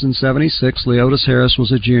seniors in 76. Leotis Harris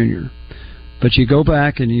was a junior. But you go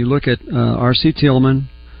back and you look at R.C. Tillman,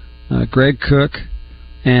 Greg Cook,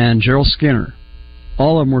 and Gerald Skinner.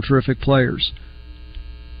 All of them were terrific players.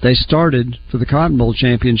 They started for the Cotton Bowl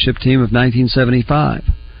championship team of 1975.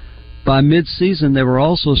 By mid-season, they were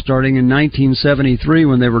also starting in 1973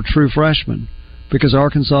 when they were true freshmen, because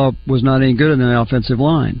Arkansas was not any good in the offensive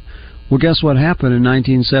line. Well, guess what happened in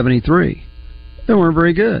 1973? They weren't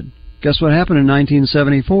very good. Guess what happened in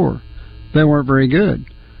 1974? They weren't very good.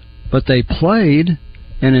 But they played,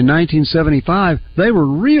 and in 1975, they were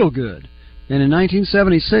real good. And in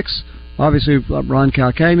 1976, obviously, Ron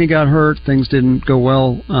Calcagney got hurt. Things didn't go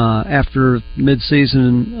well after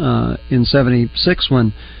mid-season in 76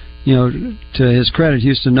 when, to his credit,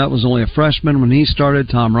 Houston Nutt was only a freshman when he started.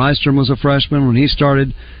 Tom Rystrom was a freshman when he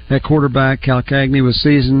started at quarterback. Calcagney was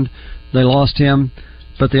seasoned. They lost him.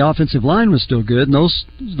 But the offensive line was still good, and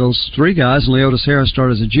those 3 guys, and Leotis Harris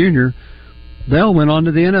started as a junior, they all went on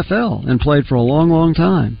to the NFL and played for a long, long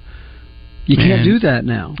time. You can't do that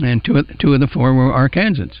now. And two of the 4 were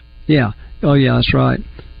Arkansans. Yeah. Oh, yeah, that's right.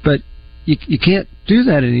 But you can't do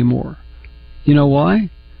that anymore. You know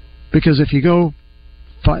why? Because if you go,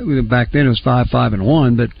 back then it was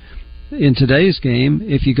 5-5-1, but in today's game,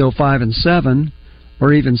 if you go 5-7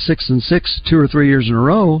 or even 6-6 2 or 3 years in a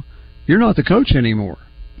row, you're not the coach anymore.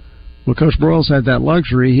 Well, Coach Broyles had that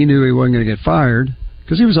luxury. He knew he wasn't going to get fired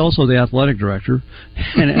because he was also the athletic director.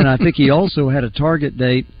 And I think he also had a target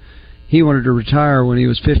date. He wanted to retire when he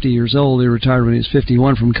was 50 years old. He retired when he was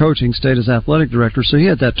 51 from coaching, stayed as athletic director. So he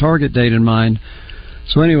had that target date in mind.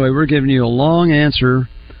 So anyway, we're giving you a long answer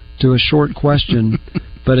to a short question,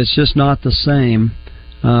 but it's just not the same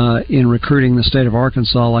in recruiting the state of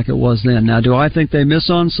Arkansas like it was then. Now, do I think they miss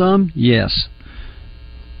on some? Yes.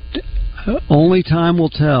 Only time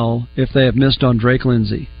will tell if they have missed on Drake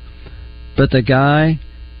Lindsey. But the guy,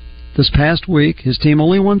 this past week, his team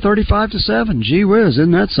only won 35-7. Gee whiz,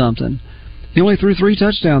 isn't that something? He only threw 3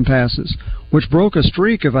 touchdown passes, which broke a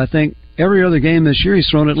streak of, I think, every other game this year he's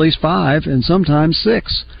thrown at least 5 and sometimes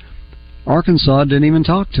 6. Arkansas didn't even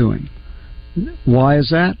talk to him. Why is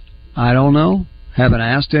that? I don't know. Haven't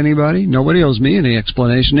asked anybody. Nobody owes me any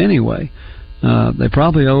explanation anyway. They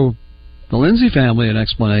probably owe the Lindsey family an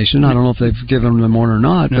explanation. I don't know if they've given them one or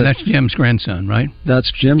not. No, but that's Jim's grandson, right? That's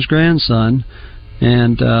Jim's grandson.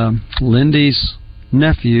 And Lindy's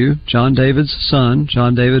nephew, John David's son.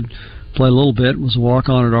 John David played a little bit, was a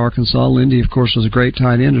walk-on at Arkansas. Lindy, of course, was a great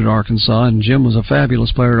tight end at Arkansas, and Jim was a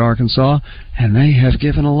fabulous player at Arkansas. And they have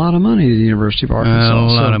given a lot of money to the University of Arkansas.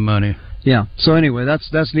 A lot of money. Yeah. So anyway, that's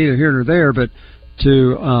neither here nor there. But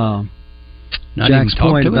to Jack's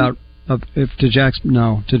point about to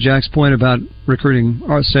Jack's point about recruiting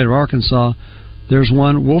our state of Arkansas, there's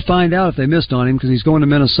one. We'll find out if they missed on him because he's going to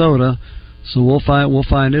Minnesota. So we'll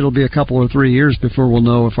find it'll be a couple or 3 years before we'll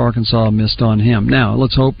know if Arkansas missed on him. Now,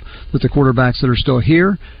 let's hope that the quarterbacks that are still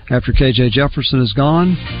here after KJ Jefferson is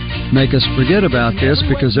gone make us forget about this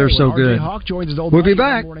because they're so good. We'll be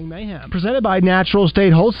back. Presented by Natural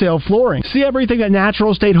State Wholesale Flooring. See everything that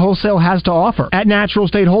Natural State Wholesale has to offer at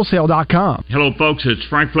naturalstatewholesale.com. Hello, folks. It's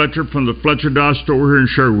Frank Fletcher from the Fletcher Dodge store here in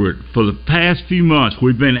Sherwood. For the past few months,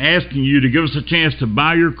 we've been asking you to give us a chance to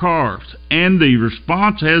buy your cars, and the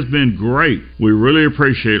response has been great. We really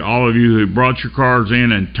appreciate all of you who brought your cars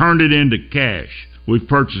in and turned it into cash. We've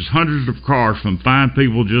purchased hundreds of cars from fine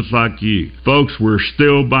people just like you. Folks, we're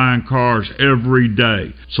still buying cars every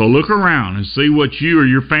day. So look around and see what you or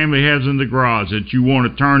your family has in the garage that you want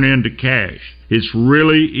to turn into cash. It's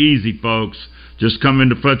really easy, folks. Just come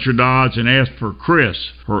into Fletcher Dodge and ask for Chris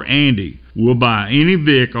or Andy. We'll buy any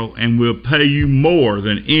vehicle and we'll pay you more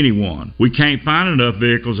than anyone. We can't find enough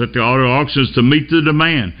vehicles at the auto auctions to meet the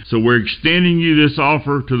demand, so we're extending you this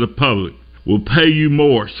offer to the public. We'll pay you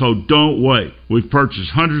more, so don't wait. We've purchased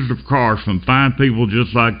hundreds of cars from fine people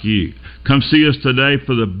just like you. Come see us today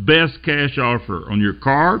for the best cash offer on your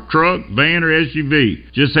car, truck, van, or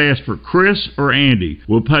SUV. Just ask for Chris or Andy.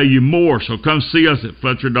 We'll pay you more, so come see us at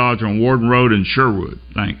Fletcher Dodge on Warden Road in Sherwood.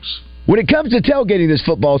 Thanks. When it comes to tailgating this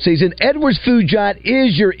football season, Edwards Food Giant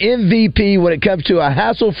is your MVP when it comes to a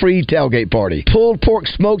hassle-free tailgate party. Pulled pork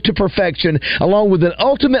smoked to perfection, along with an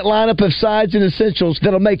ultimate lineup of sides and essentials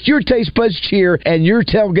that'll make your taste buds cheer and your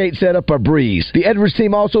tailgate setup a breeze. The Edwards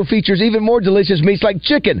team also features even more delicious meats like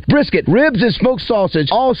chicken, brisket, ribs, and smoked sausage,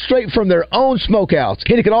 all straight from their own smokehouse.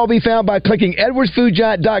 And it can all be found by clicking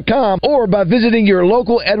EdwardsFoodGiant.com or by visiting your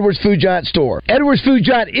local Edwards Food Giant store. Edwards Food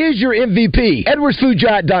Giant is your MVP.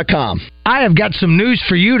 EdwardsFoodGiant.com. I have got some news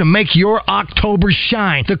for you to make your October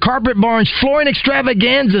shine. The Carpet Barn's Flooring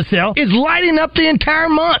Extravaganza sale is lighting up the entire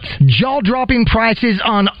month. Jaw-dropping prices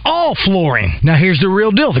on all flooring. Now here's the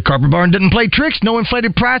real deal. The Carpet Barn doesn't play tricks, no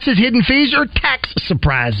inflated prices, hidden fees, or tax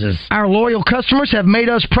surprises. Our loyal customers have made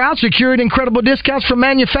us proud, secured incredible discounts from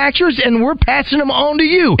manufacturers, and we're passing them on to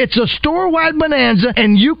you. It's a store-wide bonanza,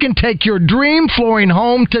 and you can take your dream flooring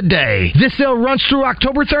home today. This sale runs through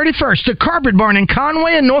October 31st. The Carpet Barn in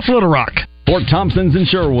Conway and North Little Rock. Fort Thompson's in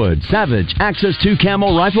Sherwood. Savage Access 2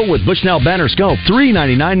 Camo Rifle with Bushnell Banner Scope,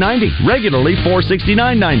 $399.90. Regularly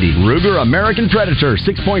 $469.90. Ruger American Predator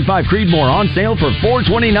 6.5 Creedmoor on sale for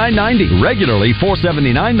 $429.90. Regularly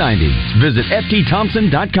 $479.90. Visit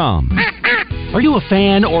FTThompson.com. Are you a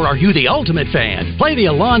fan or are you the ultimate fan? Play the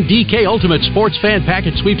Elan DK Ultimate Sports Fan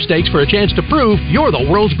Package Sweepstakes for a chance to prove you're the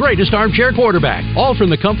world's greatest armchair quarterback. All from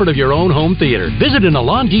the comfort of your own home theater. Visit an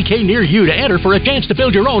Elan DK near you to enter for a chance to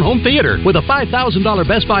build your own home theater with a $5,000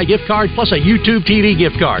 Best Buy gift card plus a YouTube TV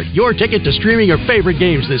gift card. Your ticket to streaming your favorite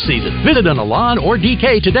games this season. Visit an Elan or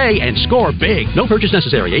DK today and score big. No purchase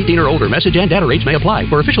necessary. 18 or older. Message and data rates may apply.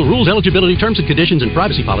 For official rules, eligibility, terms and conditions, and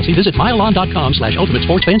privacy policy, visit myelan.com/ultimate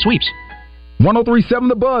sports fan sweeps. 103.7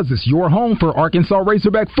 The Buzz is your home for Arkansas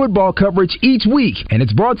Razorback football coverage each week, and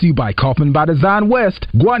it's brought to you by Kaufman by Design West,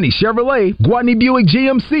 Guadney Chevrolet, Guadney Buick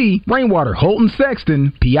GMC, Rainwater Holton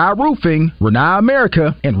Sexton, PI Roofing, Renai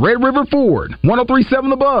America, and Red River Ford.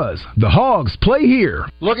 103.7 The Buzz. The Hogs play here.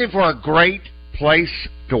 Looking for a great place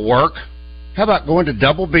to work? How about going to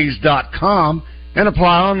doublebees.com and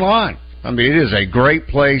apply online? I mean, it is a great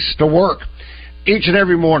place to work. Each and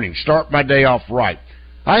every morning, start my day off right.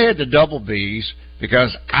 I head to Double B's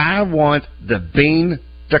because I want the bean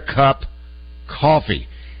to cup coffee.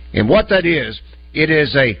 And what that is, it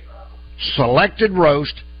is a selected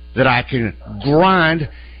roast that I can grind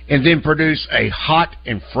and then produce a hot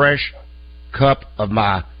and fresh cup of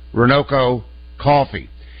my Renoco coffee.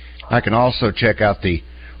 I can also check out the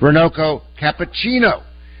Renoco cappuccino.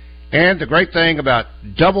 And the great thing about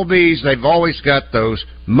Double B's, they've always got those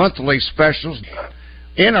monthly specials.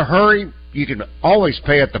 In a hurry, you can always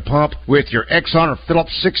pay at the pump with your Exxon or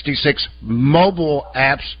Phillips 66 mobile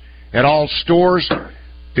apps at all stores.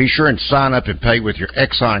 Be sure and sign up and pay with your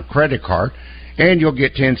Exxon credit card, and you'll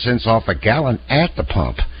get 10 cents off a gallon at the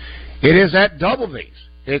pump. It is at Double B's.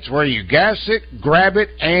 It's where you gas it, grab it,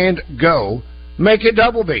 and go. Make it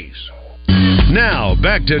Double B's. Now,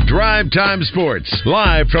 back to Drive Time Sports,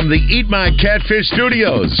 live from the Eat My Catfish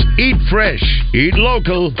studios. Eat fresh, eat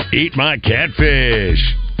local, eat my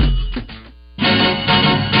catfish.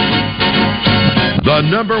 The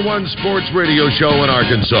number one sports radio show in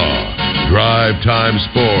Arkansas, Drive Time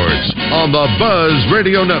Sports, on the Buzz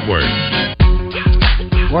Radio Network.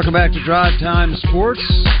 Welcome back to Drive Time Sports.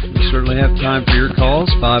 We certainly have time for your calls,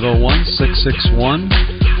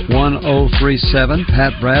 501-661-1037.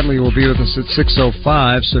 Pat Bradley will be with us at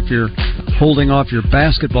 6:05, so if you're holding off your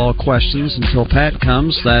basketball questions until Pat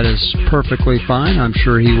comes, that is perfectly fine. I'm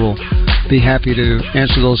sure he will be happy to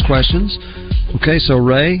answer those questions. Okay, so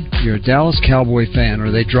Ray, you're a Dallas Cowboy fan. Are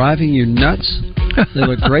they driving you nuts? They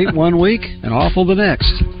look great one week and awful the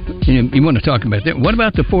next. You want to talk about that? What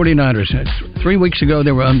about the 49ers? 3 weeks ago,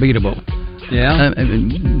 they were unbeatable. Yeah.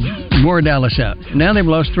 Wore Dallas out. Now they've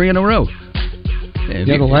lost 3 in a row. Yeah,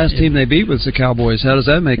 the last team they beat was the Cowboys. How does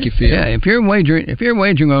that make you feel? Yeah, if you're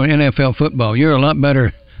wagering on NFL football, you're a lot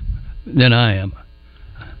better than I am.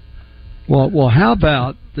 Well, how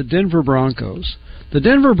about the Denver Broncos? The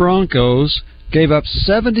Denver Broncos gave up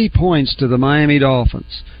 70 points to the Miami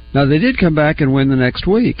Dolphins. Now, they did come back and win the next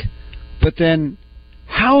week. But then,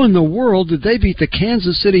 how in the world did they beat the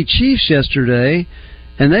Kansas City Chiefs yesterday,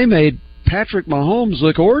 and they made Patrick Mahomes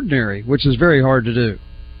look ordinary, which is very hard to do?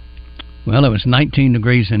 Well, it was 19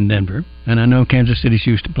 degrees in Denver, and I know Kansas City's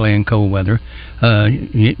used to playing cold weather.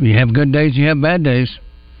 You have good days, you have bad days,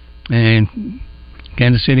 and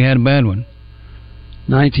Kansas City had a bad one.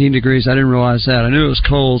 19 degrees, I didn't realize that. I knew it was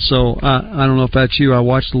cold, so I don't know if that's you. I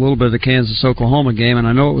watched a little bit of the Kansas-Oklahoma game, and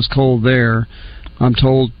I know it was cold there. I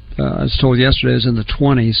was told yesterday it was in the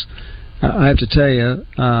 20s. I have to tell you,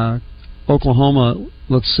 Oklahoma,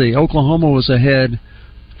 let's see, Oklahoma was ahead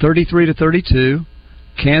 33-32.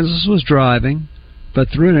 Kansas was driving, but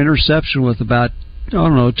threw an interception with about,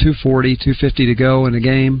 240, 250 to go in the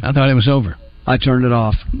game. I thought it was over. I turned it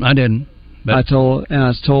off. I didn't. But I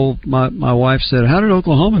was told my wife said, "How did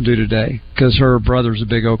Oklahoma do today?" Because her brother's a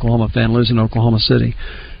big Oklahoma fan, lives in Oklahoma City,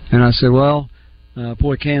 and I said, "Well,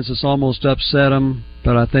 boy, Kansas almost upset them,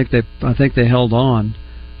 but I think they held on."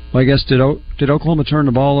 Well, I guess did Oklahoma turn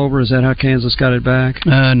the ball over? Is that how Kansas got it back?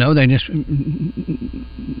 No, they just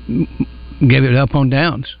gave it up on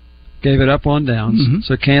downs. Mm-hmm.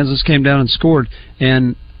 So Kansas came down and scored,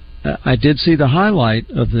 and I did see the highlight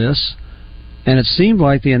of this. And it seemed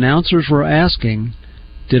like the announcers were asking,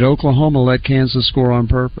 did Oklahoma let Kansas score on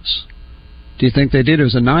purpose? Do you think they did? It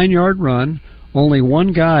was a 9-yard run. Only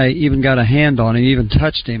one guy even got a hand on him, even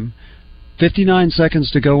touched him. 59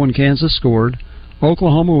 seconds to go when Kansas scored.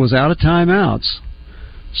 Oklahoma was out of timeouts.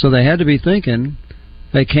 So they had to be thinking,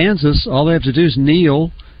 hey, Kansas, all they have to do is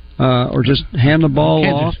kneel or just hand the ball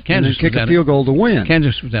off and then kick a field goal to win.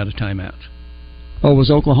 Kansas was out of timeouts. Oh,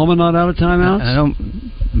 was Oklahoma not out of timeouts? I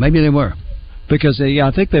don't. Maybe they were. Because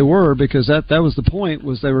I think they were, because that was the point,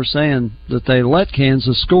 was they were saying that they let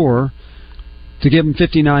Kansas score to give them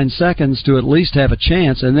 59 seconds to at least have a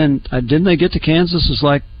chance, and then didn't they get to Kansas's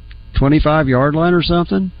 25-yard line or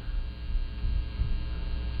something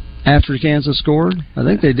after Kansas scored? I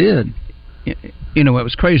think they did. You know what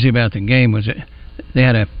was crazy about the game was that they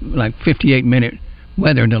had a 58-minute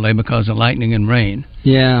weather delay because of lightning and rain.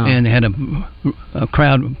 Yeah, and they had a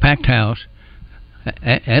crowd, packed house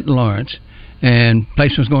at Lawrence. And the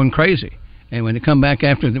place was going crazy. And when they come back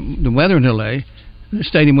after the weather delay, the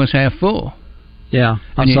stadium was half full. Yeah,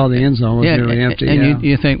 I saw the end zone was nearly empty. And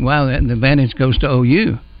you think, wow, the advantage goes to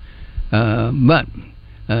OU. But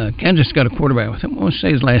Kansas got a quarterback. I want to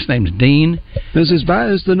say his last name's Dean. Is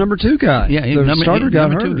the number 2 guy. Yeah, the starter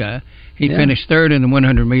got hurt. 2 guy. He finished third in the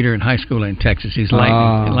 100-meter in high school in Texas. He's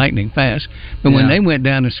lightning fast. But when they went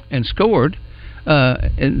down and scored,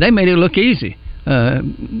 they made it look easy.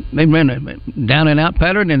 They ran a down and out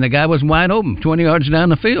pattern, and the guy was wide open 20 yards down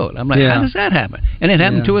the field. I'm like, how does that happen? And it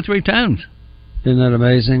happened 2 or 3 times. Isn't that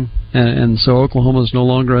amazing? And so Oklahoma's no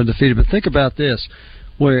longer undefeated. But think about this.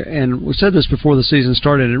 And we said this before the season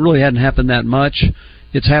started. It really hadn't happened that much.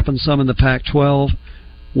 It's happened some in the Pac-12.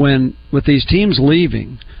 With these teams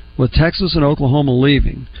leaving, with Texas and Oklahoma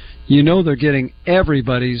leaving, they're getting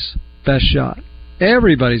everybody's best shot.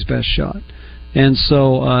 Everybody's best shot. And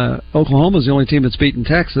so Oklahoma's the only team that's beaten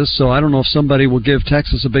Texas, so I don't know if somebody will give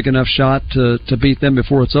Texas a big enough shot to beat them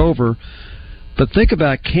before it's over. But think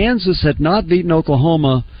about it, Kansas had not beaten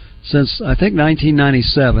Oklahoma since, I think,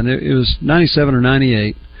 1997. It was 97 or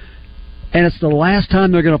 98. And it's the last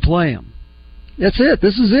time they're going to play them. That's it.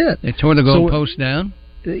 This is it. They tore the goalpost down?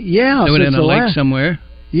 Yeah. They went in a lake somewhere?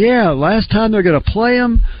 Yeah, last time they're going to play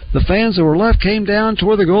them, the fans that were left came down,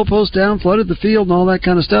 tore the goalpost down, flooded the field, and all that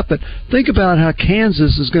kind of stuff. But think about how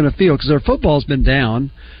Kansas is going to feel, because their football's been down.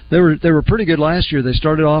 They were pretty good last year. They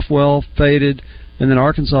started off well, faded, and then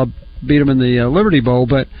Arkansas beat them in the Liberty Bowl.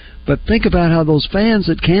 But think about how those fans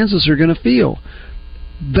at Kansas are going to feel.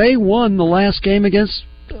 They won the last game against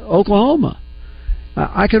Oklahoma.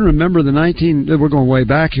 I can remember we're going way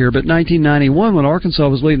back here, but 1991 when Arkansas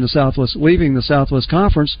was leaving the Southwest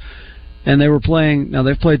Conference, and they were playing. Now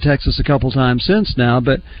they've played Texas a couple times since now,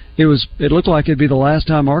 but it looked like it'd be the last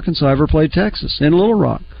time Arkansas ever played Texas in Little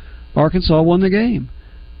Rock. Arkansas won the game.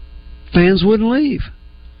 Fans wouldn't leave.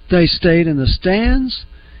 They stayed in the stands.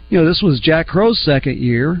 This was Jack Crow's second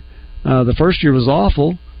year. The first year was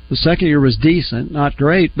awful. The second year was decent, not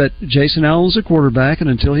great, but Jason Allen was a quarterback, and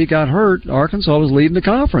until he got hurt, Arkansas was leading the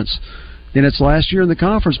conference in its last year in the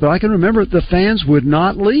conference. But I can remember the fans would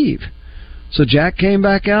not leave. So Jack came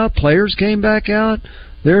back out, players came back out,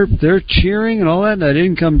 they're cheering and all that, and they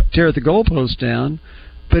didn't come tear the goalpost down,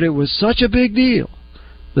 but it was such a big deal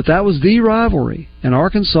that was the rivalry, and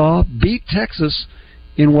Arkansas beat Texas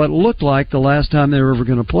in what looked like the last time they were ever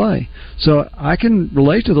going to play. So I can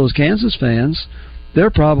relate to those Kansas fans. they're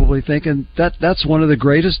probably thinking that's one of the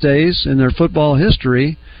greatest days in their football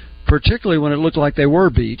history, particularly when it looked like they were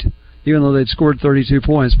beat, even though they'd scored 32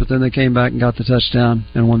 points, but then they came back and got the touchdown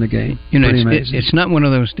and won the game. It's not one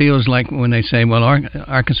of those deals like when they say, well,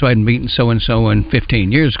 Arkansas hadn't beaten so-and-so in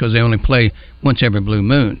 15 years because they only play once every blue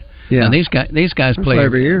moon. Yeah. Now, these guys play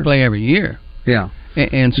every year. Yeah.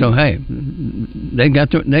 And so, hey, they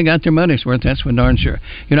got their money's worth. That's for darn sure.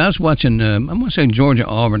 I was watching, I'm going to say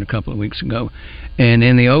Georgia-Auburn a couple of weeks ago, and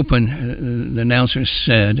in the open, the announcers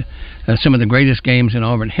said some of the greatest games in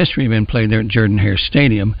Auburn history have been played there at Jordan-Hare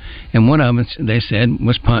Stadium, and one of them, they said,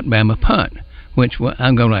 was Punt Bama Punt, which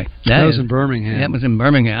I'm going like, that was in Birmingham. That was in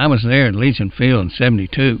Birmingham. I was there at Legion Field in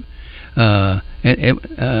 72. Well,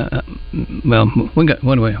 we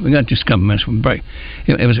got just a couple minutes for a break.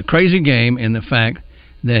 It was a crazy game in the fact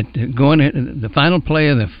that the final play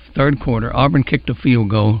of the third quarter, Auburn kicked a field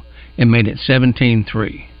goal and made it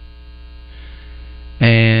 17-3,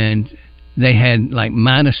 and they had like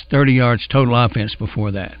minus 30 yards total offense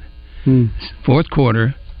before that. Fourth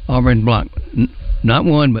quarter, Auburn blocked not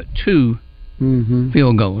one but two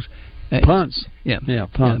field goals. Punts.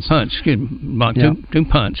 Punts. Excuse me, blocked two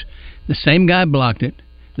punts. The same guy blocked it.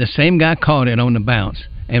 The same guy caught it on the bounce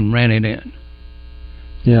and ran it in.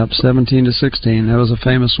 Yep, 17-16. That was a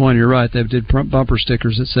famous one. You're right. They did bumper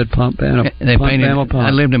stickers that said "Pump Bama."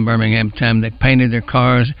 I lived in Birmingham at the time. They painted their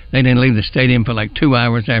cars. They didn't leave the stadium for like 2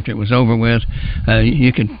 hours after it was over with.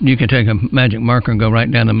 You could take a magic marker and go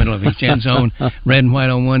right down the middle of each end zone, red and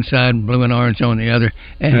white on one side, blue and orange on the other.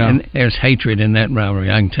 And there's hatred in that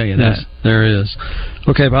rivalry. I can tell you that. Yes, there is.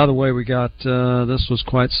 Okay. By the way, we got this was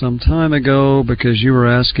quite some time ago because you were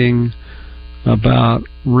asking about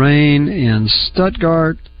rain in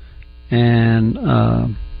Stuttgart, and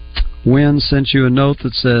Wynn sent you a note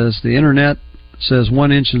that says the internet says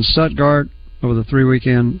 1 inch in Stuttgart over the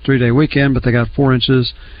 3-day weekend, but they got 4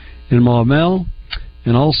 inches in Maumelle.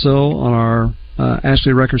 And also on our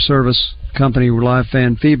Ashley Record Service Company live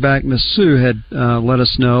fan feedback, Miss Sue had let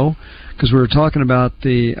us know, because we were talking about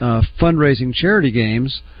the fundraising charity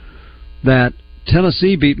games, that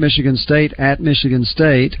Tennessee beat Michigan State at Michigan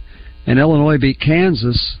State, and Illinois beat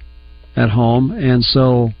Kansas at home. And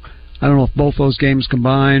so I don't know if both those games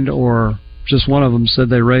combined or just one of them said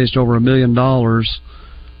they raised over $1 million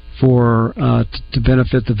for to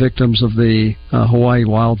benefit the victims of the Hawaii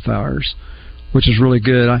wildfires, which is really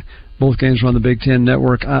good. Both games were on the Big Ten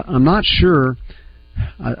Network. I'm not sure.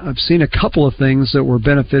 I've seen a couple of things that were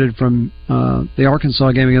benefited from the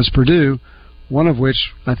Arkansas game against Purdue, one of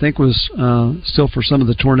which I think was still for some of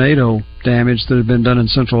the tornado damage that had been done in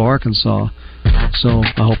central Arkansas. So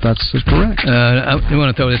I hope that's correct. I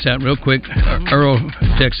want to throw this out real quick. Earl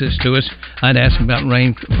texted this to us. I'd asked him about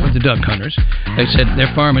rain for the duck hunters. They said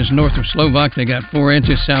their farm is north of Slovak. They got 4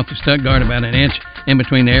 inches, south of Stuttgart about 1 inch, in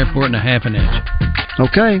between the airport and a half an inch.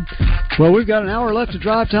 Okay. Well, we've got an hour left of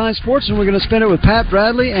Drive Time Sports, and we're going to spend it with Pat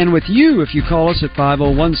Bradley and with you if you call us at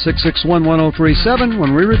 501-661-1037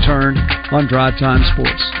 when we return on Drive Time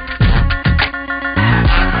Sports.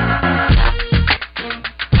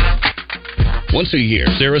 Once a year,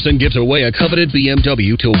 Saracen gives away a coveted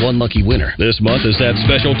BMW to one lucky winner. This month is that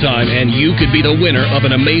special time, and you could be the winner of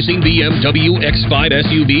an amazing BMW X5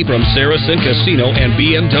 SUV from Saracen Casino and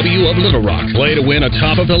BMW of Little Rock. Play to win a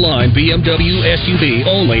top-of-the-line BMW SUV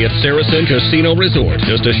only at Saracen Casino Resort.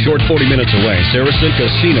 Just a short 40 minutes away, Saracen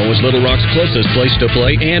Casino is Little Rock's closest place to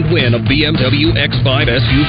play and win a BMW X5 SUV.